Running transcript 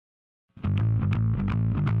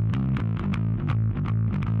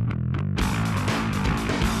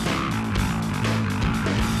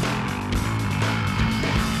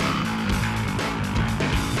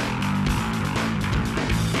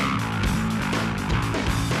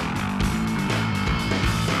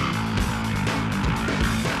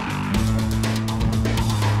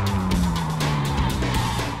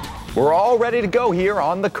We're all ready to go here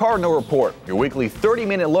on the Cardinal Report, your weekly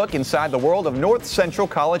 30-minute look inside the world of North Central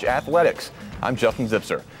College athletics. I'm Justin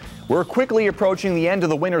Zipser. We're quickly approaching the end of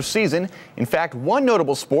the winter season. In fact, one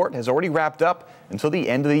notable sport has already wrapped up until the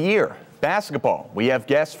end of the year: basketball. We have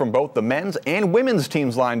guests from both the men's and women's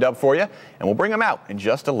teams lined up for you, and we'll bring them out in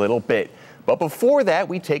just a little bit. But before that,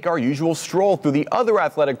 we take our usual stroll through the other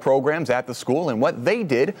athletic programs at the school and what they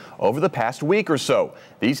did over the past week or so.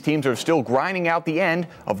 These teams are still grinding out the end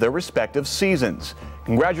of their respective seasons.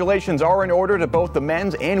 Congratulations are in order to both the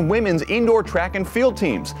men's and women's indoor track and field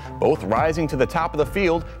teams, both rising to the top of the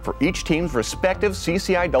field for each team's respective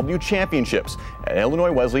CCIW championships at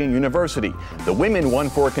Illinois Wesleyan University. The women won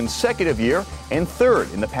for a consecutive year and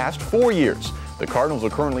third in the past 4 years. The Cardinals are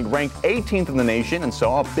currently ranked 18th in the nation and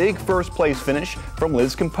saw a big first-place finish from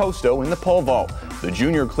Liz Composto in the pole vault. The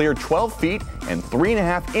junior cleared 12 feet and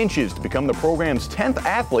 3.5 inches to become the program's 10th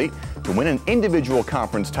athlete to win an individual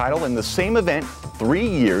conference title in the same event 3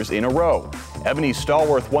 years in a row. Ebony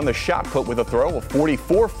Stallworth won the shot put with a throw of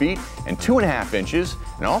 44 feet and 2.5 inches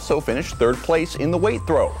and also finished third place in the weight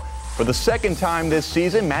throw. For the second time this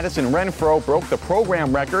season, Madison Renfro broke the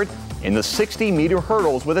program record in the 60-meter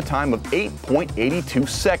hurdles with a time of 8.82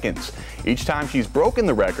 seconds. Each time she's broken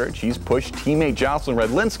the record, she's pushed teammate Jocelyn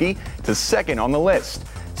Redlinski to second on the list.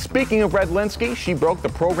 Speaking of Redlinski, she broke the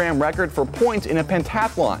program record for points in a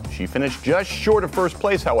pentathlon. She finished just short of first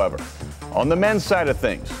place, however. On the men's side of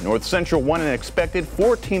things, North Central won an expected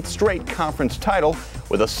 14th straight conference title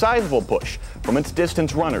with a sizable push from its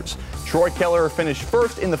distance runners. Troy Keller finished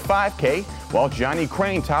first in the 5K, while Johnny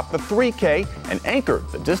Crane topped the 3K and anchored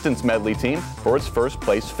the distance medley team for its first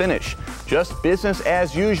place finish. Just business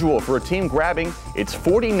as usual for a team grabbing its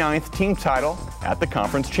 49th team title at the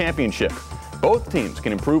conference championship. Both teams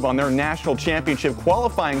can improve on their national championship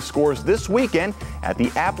qualifying scores this weekend at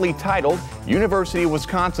the aptly titled University of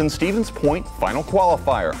Wisconsin-Stevens Point Final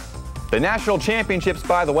Qualifier. The national championships,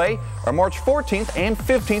 by the way, are March 14th and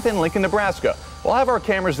 15th in Lincoln, Nebraska. We'll have our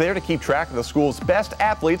cameras there to keep track of the school's best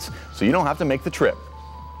athletes so you don't have to make the trip.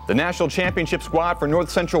 The national championship squad for North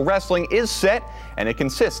Central Wrestling is set, and it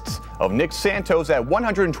consists of Nick Santos at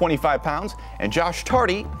 125 pounds and Josh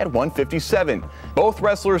Tardy at 157. Both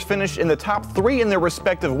wrestlers finished in the top 3 in their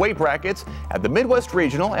respective weight brackets at the Midwest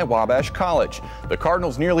Regional at Wabash College. The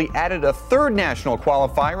Cardinals nearly added a third national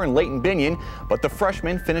qualifier in Leighton Binion, but the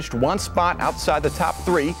freshman finished one spot outside the top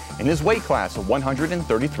 3 in his weight class of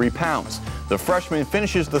 133 pounds. The freshman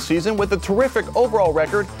finishes the season with a terrific overall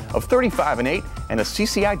record of 35-8 and a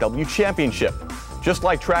CCIW championship. Just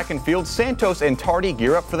like track and field, Santos and Tardy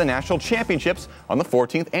gear up for the national championships on the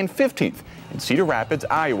 14th and 15th in Cedar Rapids,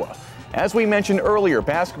 Iowa. As we mentioned earlier,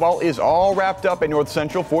 basketball is all wrapped up at North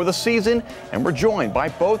Central for the season, and we're joined by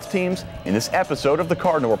both teams in this episode of the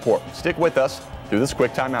Cardinal Report. Stick with us through this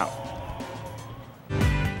quick timeout.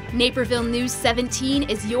 Naperville News 17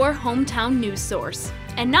 is your hometown news source,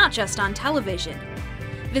 and not just on television.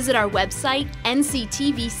 Visit our website,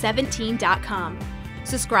 nctv17.com.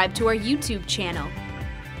 Subscribe to our YouTube channel.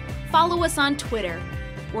 Follow us on Twitter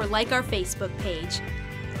or like our Facebook page.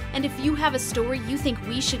 And if you have a story you think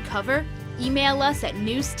we should cover, email us at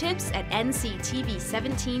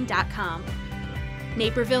newstips@nctv17.com.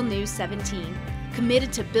 Naperville News 17,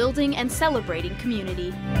 committed to building and celebrating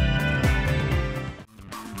community.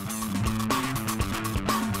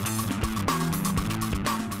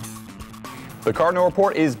 The Cardinal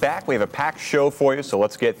Report is back. We have a packed show for you, so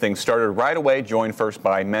let's get things started right away. Joined first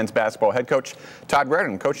by men's basketball head coach Todd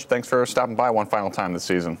Reardon. Coach, thanks for stopping by one final time this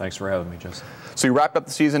season. Thanks for having me, Justin. So you wrapped up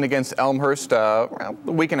the season against Elmhurst around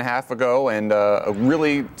a week and a half ago, and a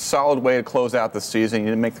really solid way to close out the season. You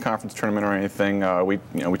didn't make the conference tournament or anything. We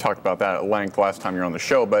talked about that at length last time you were on the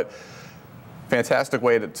show, but fantastic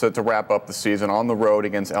way to wrap up the season on the road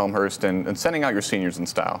against Elmhurst and sending out your seniors in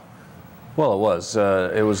style. Well, it was.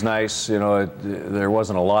 It was nice. There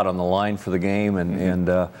wasn't a lot on the line for the game, and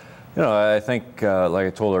I think, like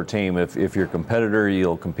I told our team, if you're a competitor,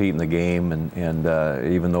 you'll compete in the game, and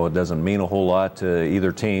even though it doesn't mean a whole lot to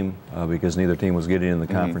either team, because neither team was getting in the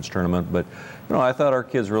conference tournament, but I thought our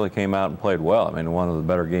kids really came out and played well. I mean, one of the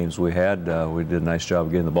better games we had. We did a nice job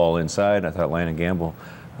of getting the ball inside. I thought Landon Gamble,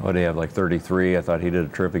 what did he have, like 33? I thought he did a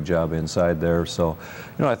terrific job inside there. So,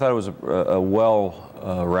 I thought it was a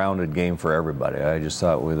well-rounded game for everybody. I just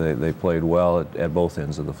thought they played well at both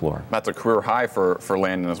ends of the floor. That's a career high for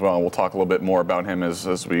Landon as well. We'll talk a little bit more about him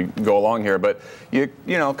as we go along here. But a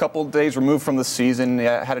couple of days removed from the season, you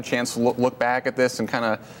had a chance to look back at this and kind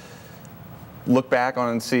of look back on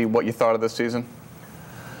and see what you thought of this season.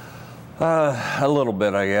 A little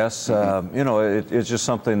bit, I guess. It's just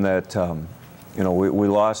something that. we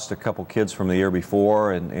lost a couple kids from the year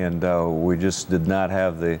before, and we just did not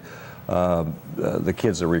have the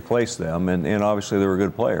kids that replaced them, and obviously they were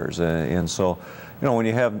good players, and so. When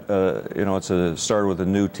you have, it's a start with a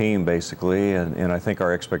new team basically, and I think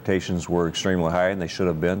our expectations were extremely high, and they should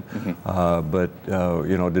have been. But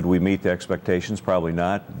did we meet the expectations? Probably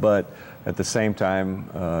not. But at the same time,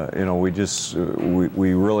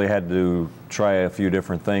 we really had to try a few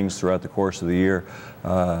different things throughout the course of the year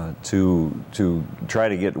to try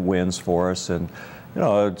to get wins for us. And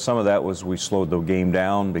some of that was we slowed the game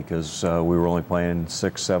down because we were only playing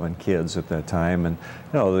 6, 7 kids at that time, and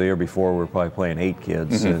the year before we were probably playing 8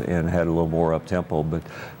 kids and had a little more up tempo. But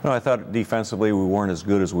I thought defensively we weren't as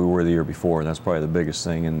good as we were the year before, and that's probably the biggest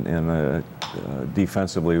thing. And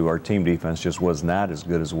defensively, our team defense just was not as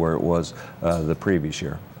good as where it was the previous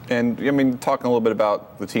year. And I mean, talking a little bit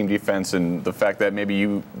about the team defense and the fact that maybe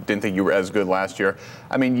you didn't think you were as good last year.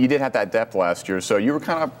 I mean, you did have that depth last year, so you were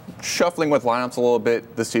kind of shuffling with lineups a little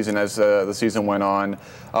bit this season as the season went on.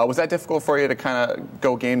 Was that difficult for you to kind of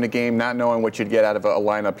go game to game, not knowing what you'd get out of a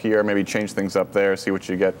lineup here, maybe change things up there, see what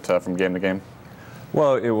you get from game to game?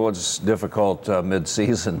 Well, it was difficult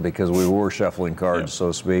mid-season because we were shuffling cards, so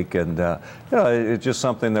to speak, and it's just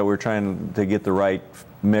something that we're trying to get the right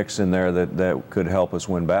mix in there that could help us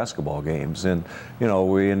win basketball games. And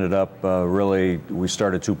we ended up we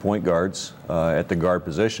started 2 point guards at the guard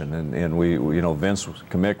position, and we Vince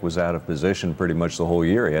Kamick was out of position pretty much the whole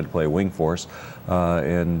year. He had to play wing for us,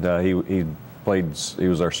 and he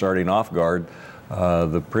was our starting off guard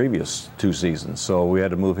the previous 2 seasons. So we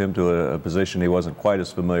had to move him to a position he wasn't quite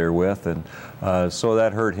as familiar with, and so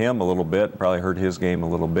that hurt him a little bit, probably hurt his game a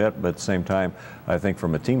little bit, but at the same time, I think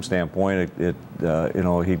from a team standpoint,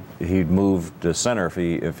 he'd move to center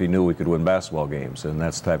if he knew we could win basketball games, and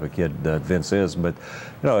that's the type of kid Vince is. But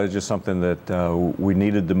it's just something that we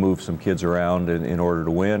needed to move some kids around in order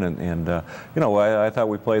to win, and I thought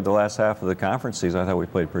we played the last half of the conference season. I thought we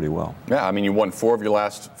played pretty well. Yeah, I mean, you won 4 of your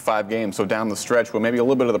last 5 games, so down the stretch, well, maybe a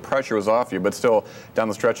little bit of the pressure was off you, but still down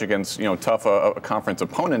the stretch against tough conference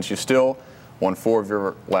opponents, you still won 4 of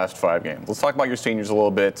your last 5 games. Let's talk about your seniors a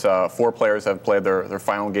little bit. 4 players have played their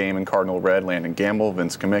final game in Cardinal Red. Landon Gamble,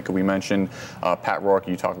 Vince Kamick, who we mentioned, Pat Rourke,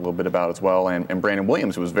 you talked a little bit about as well, and Brandon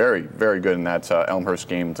Williams, who was very, very good in that Elmhurst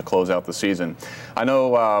game to close out the season. I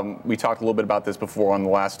know we talked a little bit about this before on the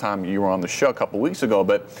last time you were on the show a couple weeks ago,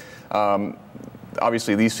 but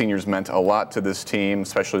obviously these seniors meant a lot to this team,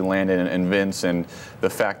 especially Landon and Vince, and the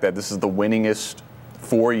fact that this is the winningest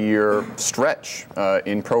 4-year stretch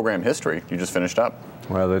in program history you just finished up.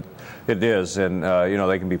 Well, it is, and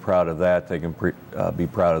they can be proud of that. They can be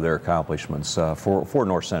proud of their accomplishments for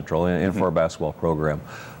North Central and for our basketball program.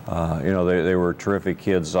 They were terrific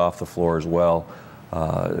kids off the floor as well.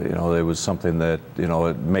 It was something that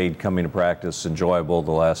it made coming to practice enjoyable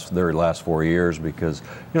their last 4 years because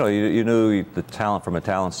you knew the talent from a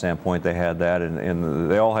talent standpoint they had that, and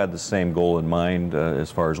they all had the same goal in mind as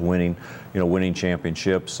far as winning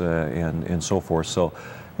championships and so forth. So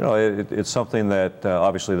it's something that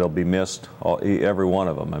obviously they'll be missed, every one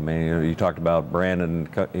of them. I mean, you talked about Brandon.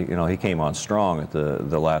 He came on strong at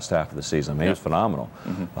the last half of the season. I mean, he was phenomenal.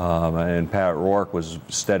 And Pat Rourke was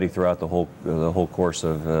steady throughout the whole course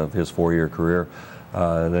of his 4-year career.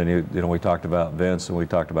 Then we talked about Vince and we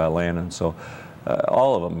talked about Landon. So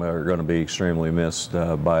all of them are going to be extremely missed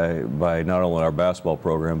by not only our basketball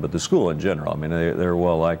program but the school in general. I mean, they're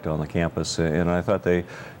well liked on the campus, and I thought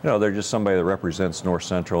they're just somebody that represents North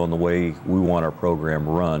Central and the way we want our program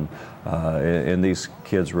run. And these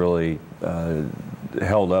kids really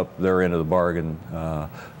held up their end of the bargain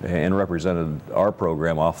and represented our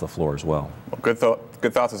program off the floor as well. Good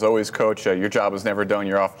thoughts as always, Coach. Your job is never done.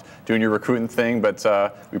 You're off doing your recruiting thing, but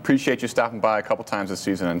we appreciate you stopping by a couple times this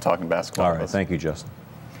season and talking basketball. All right, thank you, Justin.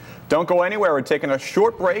 Don't go anywhere. We're taking a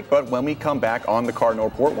short break, but when we come back on the Cardinal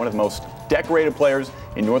Report, one of the most decorated players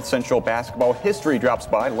in North Central basketball history drops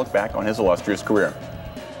by to look back on his illustrious career.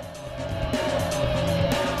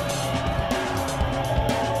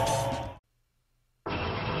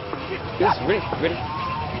 Yes, ready.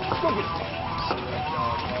 Let's go get it.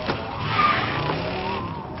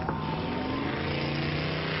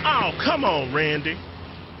 Oh, come on, Randy.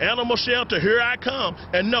 Animal shelter, here I come.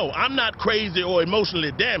 And no, I'm not crazy or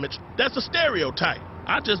emotionally damaged. That's a stereotype.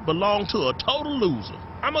 I just belong to a total loser.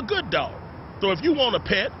 I'm a good dog. So if you want a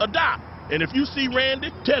pet, adopt. And if you see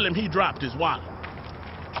Randy, tell him he dropped his wallet.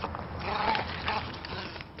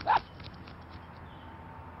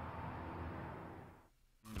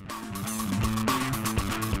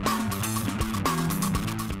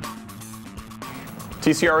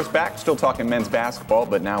 TCR is back, still talking men's basketball,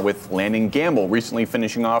 but now with Landon Gamble, recently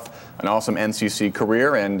finishing off an awesome NCC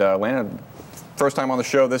career. And Landon, first time on the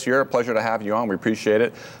show this year. A pleasure to have you on. We appreciate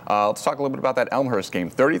it. Let's talk a little bit about that Elmhurst game.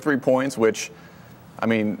 33 points, which, I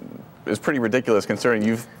mean, is pretty ridiculous considering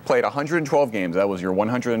you've played 112 games. That was your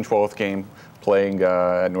 112th game playing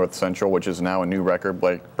at North Central, which is now a new record,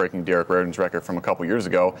 breaking Derek Reardon's record from a couple years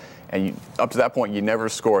ago. And up to that point, you never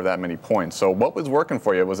scored that many points. So what was working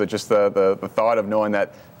for you? Was it just the thought of knowing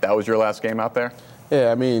that that was your last game out there?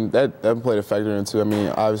 Yeah, I mean, that played a factor into it. I mean,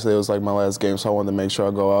 obviously it was like my last game, so I wanted to make sure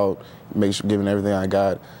I go out, giving everything I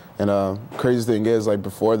got. And crazy thing is, like,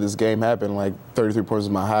 before this game happened, like 33 points was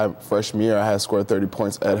my high freshman year. I had scored 30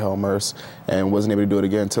 points at Elmhurst and wasn't able to do it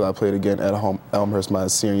again until I played again at Elmhurst my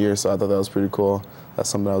senior year. So I thought that was pretty cool. That's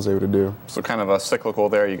something I was able to do. So kind of a cyclical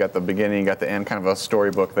there. You got the beginning, you got the end, kind of a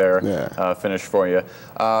storybook there. Yeah. Finish for you.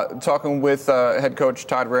 Talking with head coach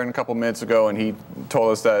Todd Reardon a couple minutes ago, and he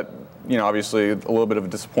told us that, you know, obviously a little bit of a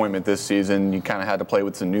disappointment this season. You kind of had to play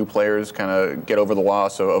with some new players, kind of get over the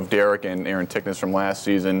loss of Derek and Aaron Tickness from last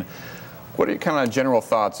season. What are your kind of general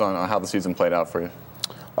thoughts on how the season played out for you?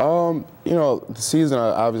 You know, the season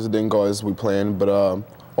obviously didn't go as we planned, but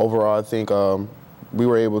overall I think we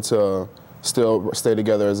were able to still stay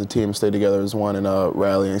together as a team, stay together as one, and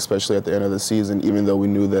rally, especially at the end of the season, even though we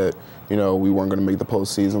knew that, you know, we weren't going to make the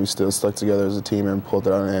postseason. We still stuck together as a team and pulled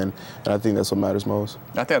it out in the end, and I think that's what matters most.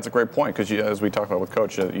 I think that's a great point because, as we talked about with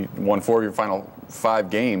Coach, you won 4 of your final 5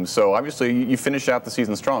 games, so obviously you finished out the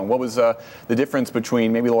season strong. What was the difference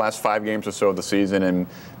between maybe the last 5 games or so of the season and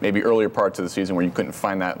maybe earlier parts of the season where you couldn't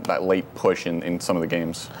find that late push in some of the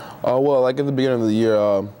games? Well, like at the beginning of the year,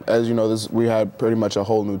 as you know, we had pretty much a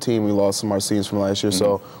whole new team. We lost some of our seniors from last year,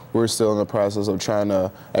 so we're still in the process of trying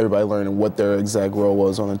to, everybody learning what their exact role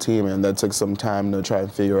was on the team, and that took some time to try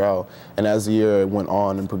and figure out. And as the year went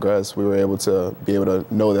on and progressed, we were able to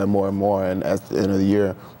know that more and more, and at the end of the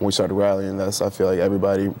year, when we started rallying, I feel like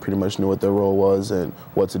everybody pretty much knew what their role was and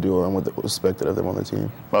what to do and what was expected of them on the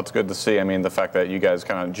team. Well, it's good to see. I mean, the fact that you guys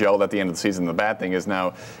kind of gelled at the end of the season, the bad thing is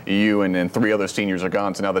now you and 3 other seniors are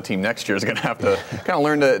gone, so now the team next year is going to have to kind of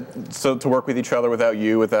learn to work with each other without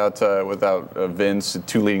you, without Vince,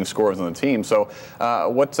 2 leading scorers on the team. So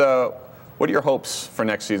what are your hopes for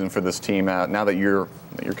next season for this team now that you're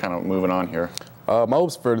kind of moving on here? My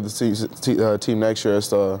hopes for the team next year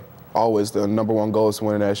is always the #1 goal is to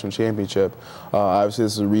win a national championship. Obviously,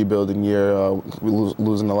 this is a rebuilding year. We're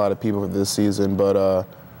losing a lot of people for this season, but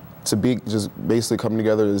to be just basically coming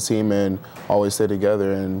together as a team and always stay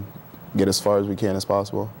together and get as far as we can as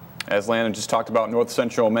possible. As Landon just talked about, North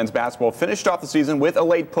Central men's basketball finished off the season with a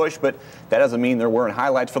late push, but that doesn't mean there weren't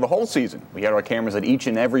highlights for the whole season. We had our cameras at each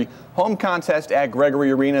and every home contest at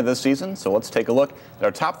Gregory Arena this season, so let's take a look at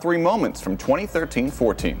our top 3 moments from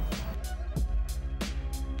 2013-14.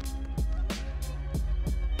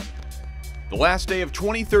 The last day of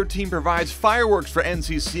 2013 provides fireworks for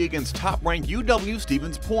NCC against top-ranked UW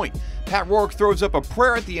Stevens Point. Pat Rourke throws up a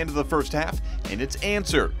prayer at the end of the first half, and it's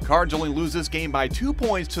answered. Cards only lose this game by 2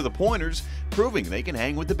 points to the Pointers, proving they can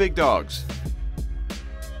hang with the big dogs.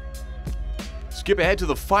 Skip ahead to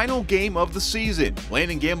the final game of the season.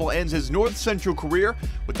 Landon Gamble ends his North Central career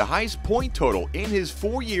with the highest point total in his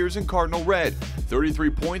 4 years in Cardinal Red. 33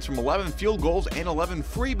 points from 11 field goals and 11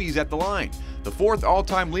 freebies at the line. The 4th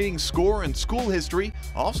all-time leading scorer in school history,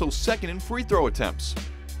 also 2nd in free throw attempts.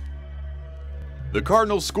 The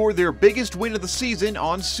Cardinals scored their biggest win of the season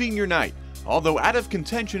on senior night. Although out of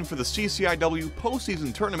contention for the CCIW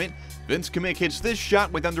postseason tournament, Vince Kamick hits this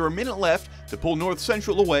shot with under a minute left to pull North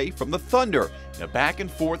Central away from the Thunder in a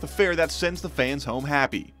back-and-forth affair that sends the fans home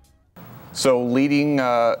happy. So leading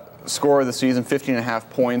scorer of the season, 15.5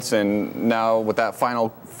 points, and now with that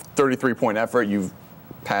final 33-point effort, you've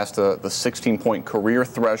passed the 16-point career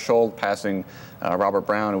threshold, passing Robert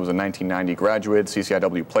Brown, who was a 1990 graduate,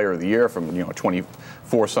 CCIW Player of the Year from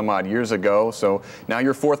 24 some odd years ago. So now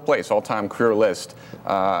you're 4th place all-time career list.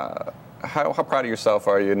 How proud of yourself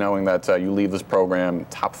are you knowing that you leave this program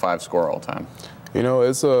top 5 scorer all time? You know,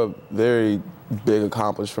 it's a very big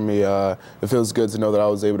accomplishment for me. It feels good to know that I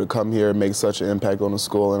was able to come here and make such an impact on the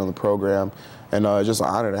school and on the program. And just an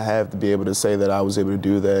honor to be able to say that I was able to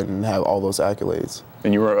do that and have all those accolades.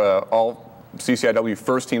 And you were all CCIW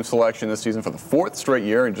first team selection this season for the 4th straight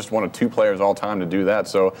year, and just one of 2 players all time to do that.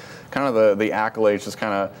 So kind of the accolades just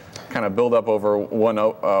kind of build up over one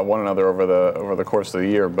another over the course of the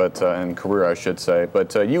year, but and career, I should say.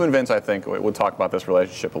 But you and Vince, I think we'll talk about this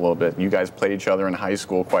relationship a little bit. You guys played each other in high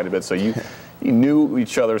school quite a bit, so you knew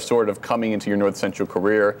each other sort of coming into your North Central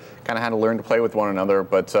career, kind of had to learn to play with one another.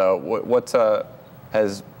 But what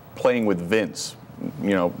has playing with Vince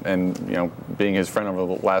being his friend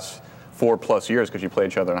over the last 4+ years because you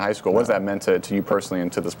played each other in high school. What has that meant to you personally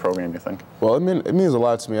and to this program, you think? Well, it means a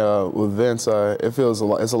lot to me. With Vince, it feels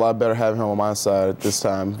it's a lot better having him on my side at this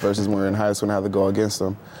time versus when we were in high school and have to go against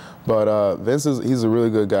him. But Vince he's a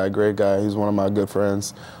really good guy, great guy. He's one of my good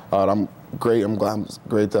friends. I'm great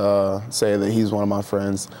to say that he's one of my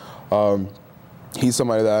friends. He's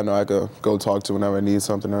somebody that I know I could go talk to whenever I need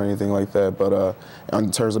something or anything like that. But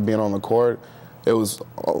in terms of being on the court, it was,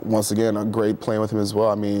 once again, a great playing with him as well.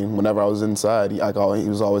 I mean, whenever I was inside, he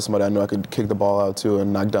was always somebody I knew I could kick the ball out to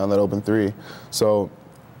and knock down that open three. So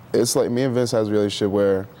it's like me and Vince has a relationship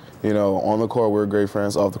where, on the court we're great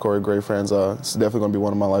friends, off the court we're great friends. It's definitely going to be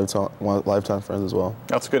one of my lifetime friends as well.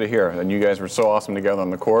 That's good to hear. And you guys were so awesome together on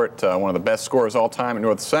the court. One of the best scorers all time in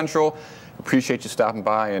North Central. Appreciate you stopping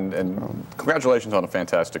by, and congratulations on a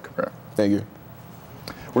fantastic career. Thank you.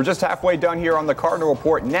 We're just halfway done here on the Cardinal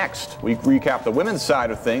Report. Next, we recap the women's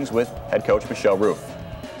side of things with head coach Michelle Roof.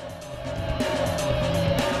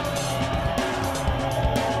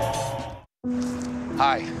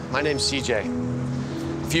 Hi, my name's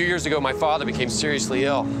CJ. A few years ago, my father became seriously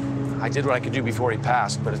ill. I did what I could do before he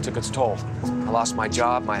passed, but it took its toll. I lost my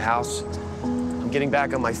job, my house. I'm getting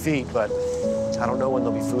back on my feet, but I don't know when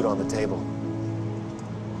there'll be food on the table.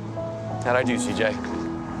 How'd I do,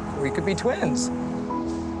 CJ? We could be twins.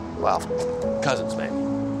 Well, cousins, maybe.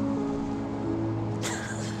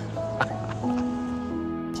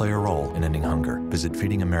 Play a role in ending hunger. Visit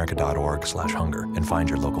feedingamerica.org/hunger and find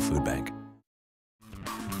your local food bank.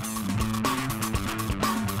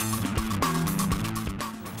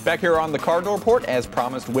 Back here on the Cardinal Report, as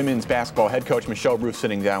promised, women's basketball head coach Michelle Roof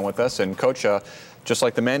sitting down with us. And Coach, just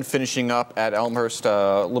like the men, finishing up at Elmhurst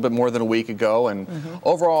a little bit more than a week ago. And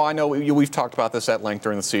overall, I know we've talked about this at length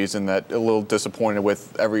during the season, that a little disappointed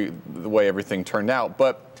with the way everything turned out.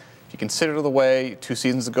 But if you consider the way 2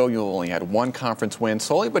 seasons ago you only had 1 conference win,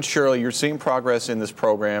 slowly but surely you're seeing progress in this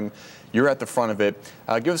program. You're at the front of it.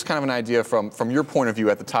 Give us kind of an idea from your point of view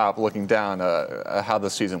at the top, looking down, how the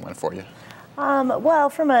season went for you. Well,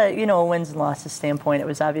 from a wins and losses standpoint, it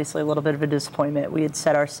was obviously a little bit of a disappointment. We had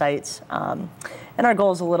set our sights and our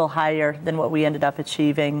goals a little higher than what we ended up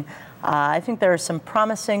achieving. I think there are some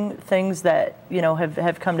promising things that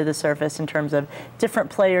have come to the surface in terms of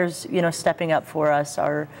different players stepping up for us.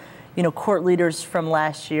 Our court leaders from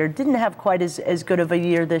last year didn't have quite as good of a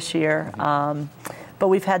year this year. But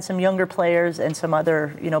we've had some younger players and some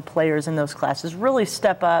other players in those classes really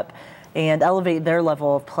step up and elevate their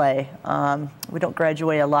level of play. We don't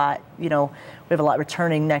graduate a lot. We have a lot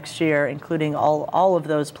returning next year, including all of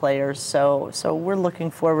those players. So we're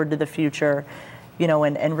looking forward to the future,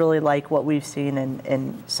 and really like what we've seen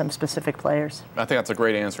in some specific players. I think that's a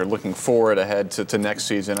great answer. Looking forward ahead to next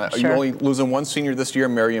season. Sure. You're only losing 1 senior this year,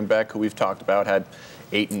 Marion Beck, who we've talked about, had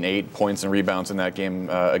 8 points and rebounds in that game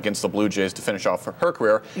against the Blue Jays to finish off her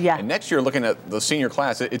career. Yeah. And next year, looking at the senior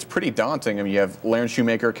class, it's pretty daunting. I mean, you have Lauren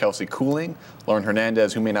Shoemaker, Kelsey Cooling, Lauren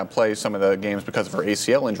Hernandez, who may not play some of the games because of her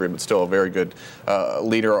ACL injury, but still a very good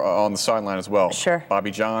leader on the sideline as well. Sure.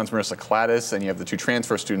 Bobby Johns, Marissa Cladis, and you have the 2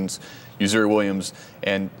 transfer students, Uzuri Williams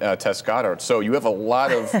and Tess Goddard. So you have a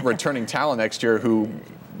lot of returning talent next year who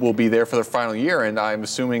will be there for their final year, and I'm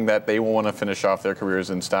assuming that they will want to finish off their careers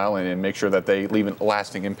in style and make sure that they leave a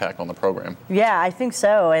lasting impact on the program. Yeah, I think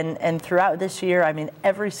so. And throughout this year, I mean,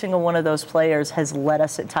 every single one of those players has led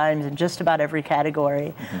us at times in just about every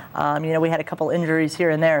category. We had a couple injuries here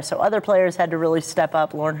and there, so other players had to really step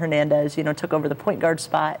up. Lauren Hernandez, took over the point guard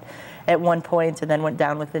spot at one point and then went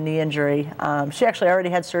down with the knee injury. She actually already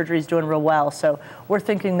had surgeries, doing real well, so we're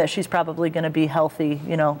thinking that she's probably going to be healthy,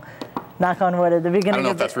 knock on wood at the beginning. I don't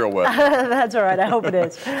know if that's real wood. That's all right. I hope it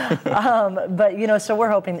is. But, so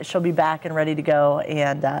we're hoping that she'll be back and ready to go.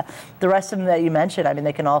 And the rest of them that you mentioned, I mean,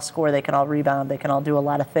 they can all score, they can all rebound, they can all do a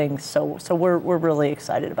lot of things. So we're really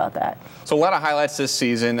excited about that. So a lot of highlights this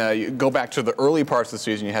season. You go back to the early parts of the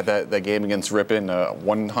season. You had that game against Ripon,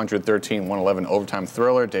 113-111 overtime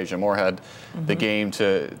thriller. Deja Moore had the game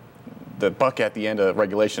to the buck at the end of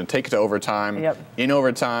regulation, take it to overtime. Yep. In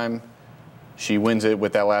overtime, she wins it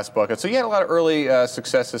with that last bucket. So you had a lot of early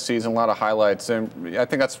success this season, a lot of highlights, and I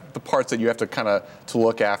think that's the parts that you have to kind of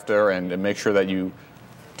look after and make sure that you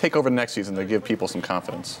take over the next season to give people some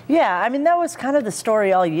confidence. Yeah, I mean, that was kind of the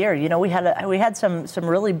story all year. We had some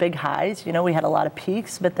really big highs. We had a lot of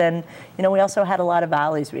peaks, but then we also had a lot of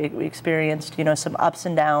valleys. We experienced some ups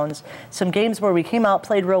and downs, some games where we came out,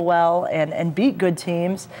 played real well, and beat good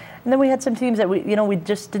teams. And then we had some teams that we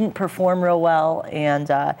just didn't perform real well and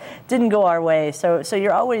didn't go our way. So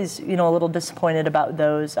you're always a little disappointed about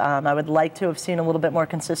those. I would like to have seen a little bit more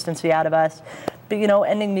consistency out of us. but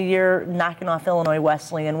ending the year knocking off Illinois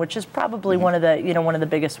Wesleyan, which is probably one of the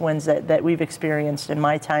biggest wins that we've experienced in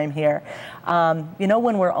my time here.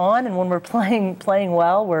 When we're on and when we're playing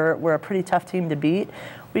well, we're a pretty tough team to beat.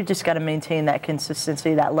 We've just got to maintain that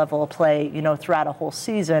consistency, that level of play, throughout a whole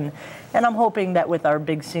season. And I'm hoping that with our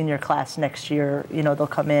big senior class next year, they'll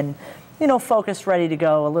come in, focused, ready to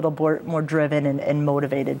go, a little more driven and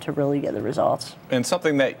motivated to really get the results. And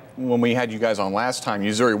something that when we had you guys on last time,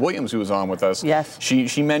 Uzuri Williams, who was on with us, yes,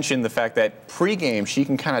 she mentioned the fact that pregame she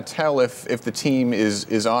can kind of tell if the team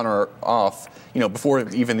is on or off, before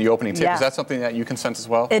even the opening tip. Yeah. Is that something that you can sense as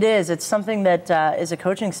well? It is. It's something that as a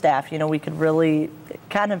coaching staff, we could really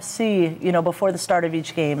kind of see, before the start of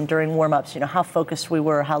each game, during warm-ups, how focused we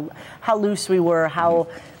were, how loose we were, how,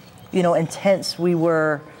 intense we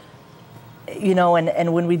were.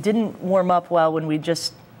 And when we didn't warm up well,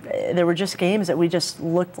 there were just games that we just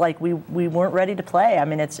looked like we weren't ready to play. I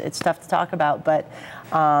mean, it's tough to talk about, but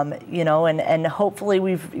and hopefully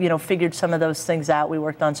we've figured some of those things out. We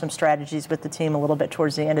worked on some strategies with the team a little bit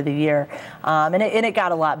towards the end of the year, and it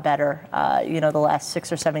got a lot better. The last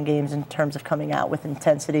 6 or 7 games in terms of coming out with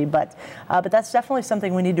intensity, but that's definitely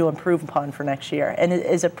something we need to improve upon for next year. And it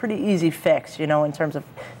is a pretty easy fix, in terms of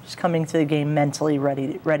just coming to the game mentally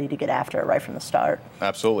ready to get after it right from the start.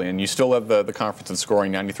 Absolutely, and you still have the conference in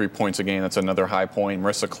scoring, 93 points a game. That's another high point.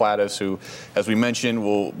 Marissa Cladis, who, as we mentioned,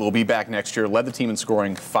 will be back next year, led the team in scoring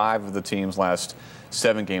 5 of the team's last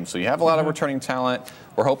 7 games. So you have a lot of returning talent.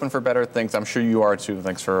 We're hoping for better things. I'm sure you are too.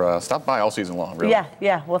 Thanks for stopping by all season long. Really.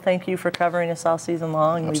 Yeah. Well, thank you for covering us all season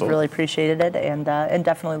long. Absolutely. We've really appreciated it, and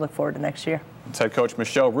definitely look forward to next year. It's head coach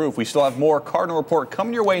Michelle Roof. We still have more Cardinal Report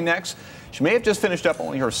coming your way next. She may have just finished up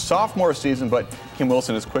only her sophomore season, but Kim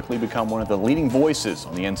Wilson has quickly become one of the leading voices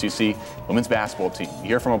on the NCC women's basketball team. You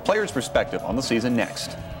hear from a player's perspective on the season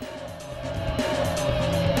next.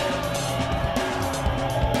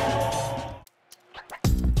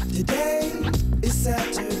 Today is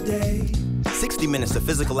Saturday. 60 minutes of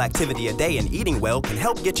physical activity a day and eating well can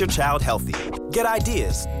help get your child healthy. Get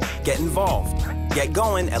ideas. Get involved. Get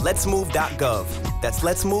going at letsmove.gov. That's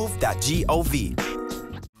letsmove.gov.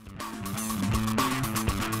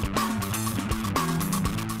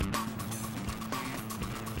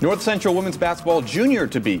 North Central women's basketball junior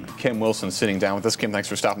to be Kim Wilson sitting down with us. Kim, thanks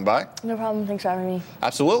for stopping by. No problem. Thanks for having me.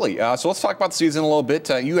 Absolutely. So let's talk about the season a little bit.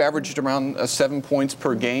 You averaged around 7 points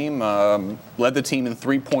per game, led the team in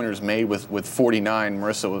 3-pointers made with 49.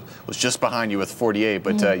 Marissa was just behind you with 48,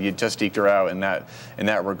 but you just eked her out in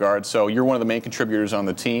that regard. So you're one of the main contributors on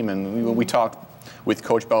the team, and we talked with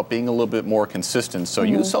Coach about being a little bit more consistent. So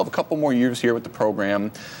you still have a couple more years here with the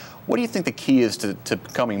program. What do you think the key is to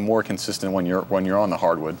becoming more consistent when you're on the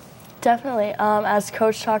hardwood? Definitely. As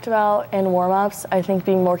Coach talked about in warm-ups, I think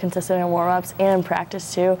being more consistent in warm-ups and in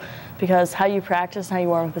practice too, because how you practice and how you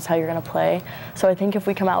warm up is how you're going to play. So I think if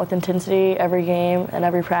we come out with intensity every game and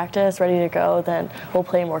every practice, ready to go, then we'll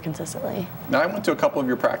play more consistently. Now, I went to a couple of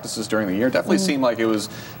your practices during the year. It definitely seemed like it was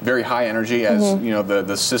very high energy, as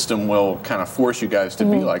the system will kind of force you guys to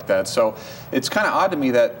be like that. So it's kind of odd to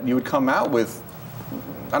me that you would come out with,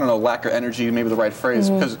 I don't know, lack of energy, maybe the right phrase,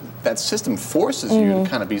 because that system forces you to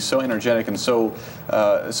kind of be so energetic and so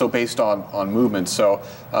based on movement. So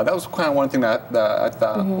that was kind of one thing that I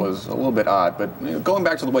thought was a little bit odd. But going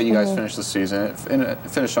back to the way you guys finished the season, it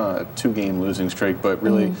finished on a 2-game losing streak, but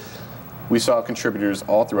really we saw contributors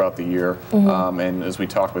all throughout the year. And as we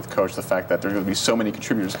talked with Coach, the fact that there are going to be so many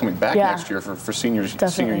contributors coming back next year for senior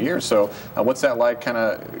year. So what's that like, kind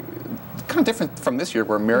of different from this year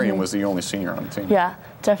where Marion was the only senior on the team? Yeah,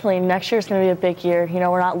 definitely. Next year is going to be a big year.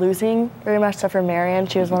 We're not losing very much except for Marion.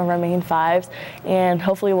 She was one of our main 5s, and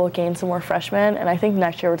hopefully we'll gain some more freshmen. And I think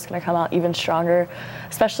next year we're just going to come out even stronger.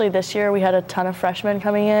 Especially this year, we had a ton of freshmen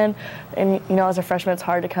coming in, and as a freshman, it's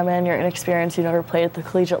hard to come in. You're inexperienced. You've never played at the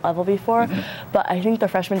collegiate level before. But I think the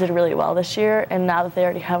freshmen did really well this year, and now that they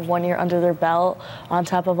already have 1 year under their belt, on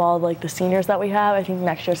top of all the seniors that we have, I think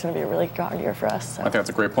next year is going to be a really strong year for us. So. I think that's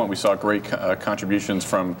a great point. We saw great contributions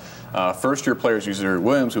from first-year players, Uzuri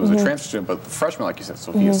Williams, who was a transfer student, but the freshman, like you said,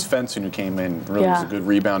 Sophia Svensson, who came in, really was a good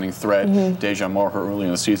rebounding threat. Deja Moore, early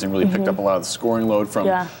in the season, really picked up a lot of the scoring load from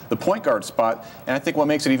the point guard spot. And I think what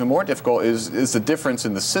makes it even more difficult is the difference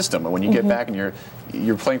in the system. When you get back and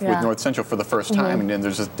you're playing with North Central for the first time, and then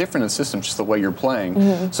there's a difference in the system, just the way you're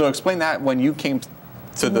playing. So explain that when you came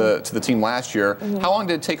to the team last year. How long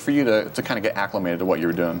did it take for you to kind of get acclimated to what you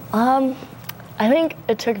were doing? I think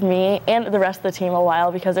it took me and the rest of the team a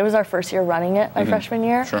while because it was our first year running it my freshman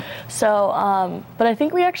year. Sure. So, but I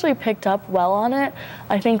think we actually picked up well on it.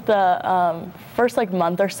 I think the first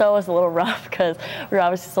month or so was a little rough because we were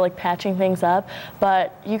obviously still patching things up,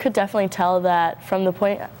 but you could definitely tell that from the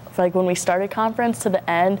point when we started conference to the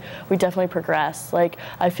end, we definitely progressed.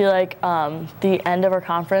 I feel like the end of our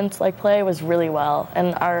conference play was really well,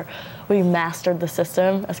 and we mastered the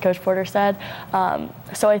system, as Coach Porter said.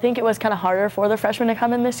 So I think it was kind of harder for the freshmen to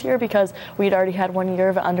come in this year because we'd already had 1 year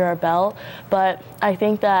of it under our belt. But I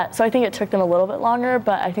think it took them a little bit longer,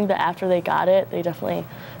 but I think that after they got it, they definitely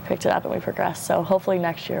picked it up and we progressed. So hopefully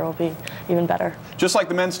next year will be even better. Just like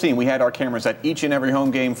the men's team, we had our cameras at each and every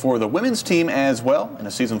home game for the women's team as well. In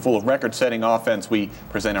a season full of record-setting offense, we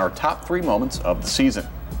present our top 3 moments of the season.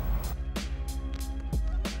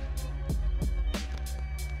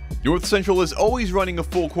 North Central is always running a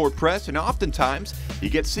full-court press, and oftentimes you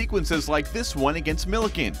get sequences like this one against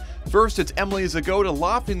Milliken. First, it's Emily Zagota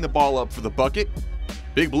lofting the ball up for the bucket.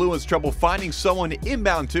 Big Blue has trouble finding someone to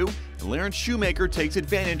inbound to, and Laren Shoemaker takes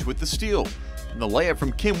advantage with the steal. And the layup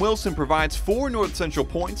from Kim Wilson provides 4 North Central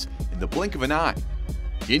points in the blink of an eye.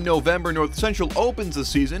 In November, North Central opens the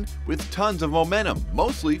season with tons of momentum,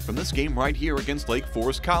 mostly from this game right here against Lake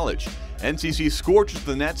Forest College. NCC scorches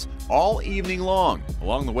the Nets all evening long,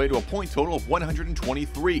 along the way to a point total of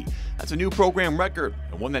 123. That's a new program record,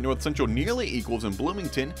 and one that North Central nearly equals in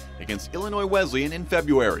Bloomington against Illinois Wesleyan in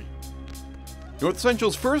February. North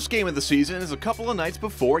Central's first game of the season is a couple of nights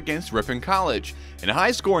before against Ripon College. In a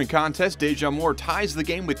high-scoring contest, Deja Moore ties the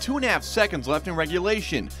game with 2.5 seconds left in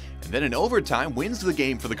regulation, and then in overtime wins the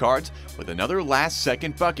game for the Cards with another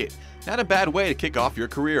last-second bucket. Not a bad way to kick off your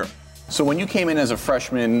career. So when you came in as a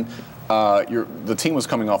freshman, the team was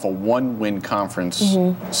coming off a 1-win conference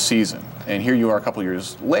season, and here you are a couple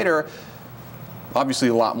years later, obviously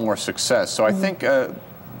a lot more success. So I think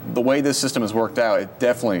the way this system has worked out, it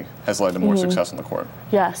definitely has led to more success on the court.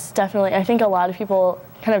 Yes, definitely. I think a lot of people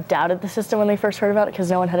kind of doubted the system when they first heard about it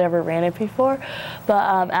because no one had ever ran it before. But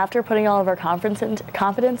after putting all of our confidence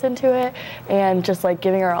into it and just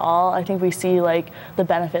giving our all, I think we see the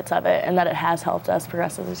benefits of it and that it has helped us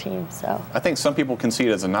progress as a team. So I think some people can see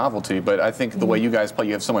it as a novelty, but I think the way you guys play,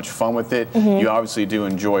 you have so much fun with it. You obviously do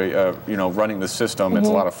enjoy running the system. It's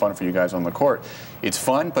a lot of fun for you guys on the court. It's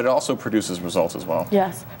fun, but it also produces results as well.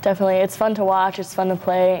 Yes, definitely. It's fun to watch, it's fun to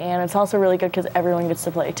play, and it's also really good because everyone gets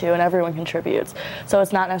to play too and everyone contributes. So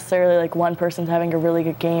it's not necessarily one person's having a really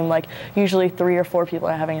good game. Usually 3 or 4 people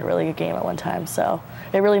are having a really good game at one time. So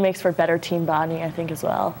it really makes for better team bonding, I think, as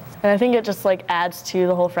well. And I think it just adds to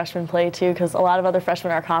the whole freshman play too, because a lot of other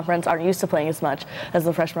freshmen in our conference aren't used to playing as much as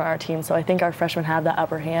the freshmen on our team. So I think our freshmen have that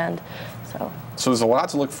upper hand. So there's a lot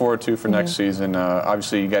to look forward to for next season.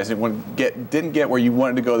 Obviously, you guys didn't get where you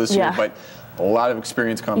wanted to go this year, but a lot of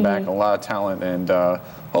experience coming back, a lot of talent, and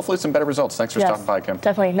hopefully some better results. Thanks for stopping by, Kim.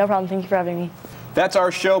 Definitely, no problem. Thank you for having me. That's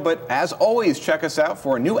our show, but as always, check us out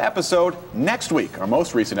for a new episode next week. Our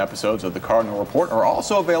most recent episodes of the Cardinal Report are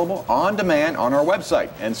also available on demand on our website,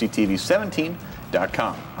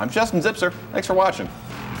 nctv17.com. I'm Justin Zipser. Thanks for watching.